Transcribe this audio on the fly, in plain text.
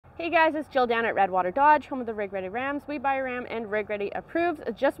Hey guys, it's Jill down at Redwater Dodge, home of the Rig Ready Rams. We buy Ram and Rig Ready approved. I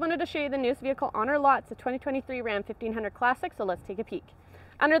just wanted to show you the newest vehicle on our lot. It's a 2023 Ram 1500 Classic, so let's take a peek.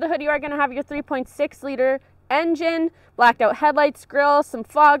 Under the hood you are going to have your 3.6 liter engine, blacked out headlights, grills, some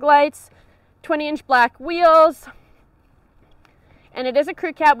fog lights, 20-inch black wheels, and it is a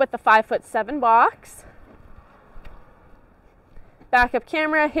crew cab with a 5'7" box. Backup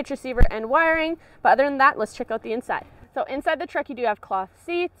camera, hitch receiver, and wiring. But other than that, let's check out the inside. So inside the truck you do have cloth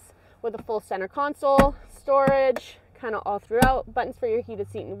seats with a full center console, storage kind of all throughout, buttons for your heated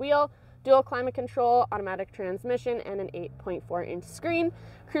seat and wheel, dual climate control, automatic transmission, and an 8.4-inch screen.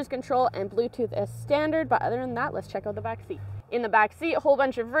 Cruise control and Bluetooth as standard, but other than that, let's check out the back seat. In the back seat, a whole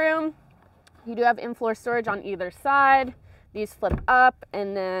bunch of room. You do have in-floor storage on either side. These flip up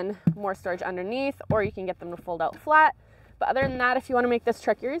and then more storage underneath, or you can get them to fold out flat. But other than that, if you want to make this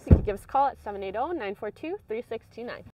truck yours, you can give us a call at 780-942-3629.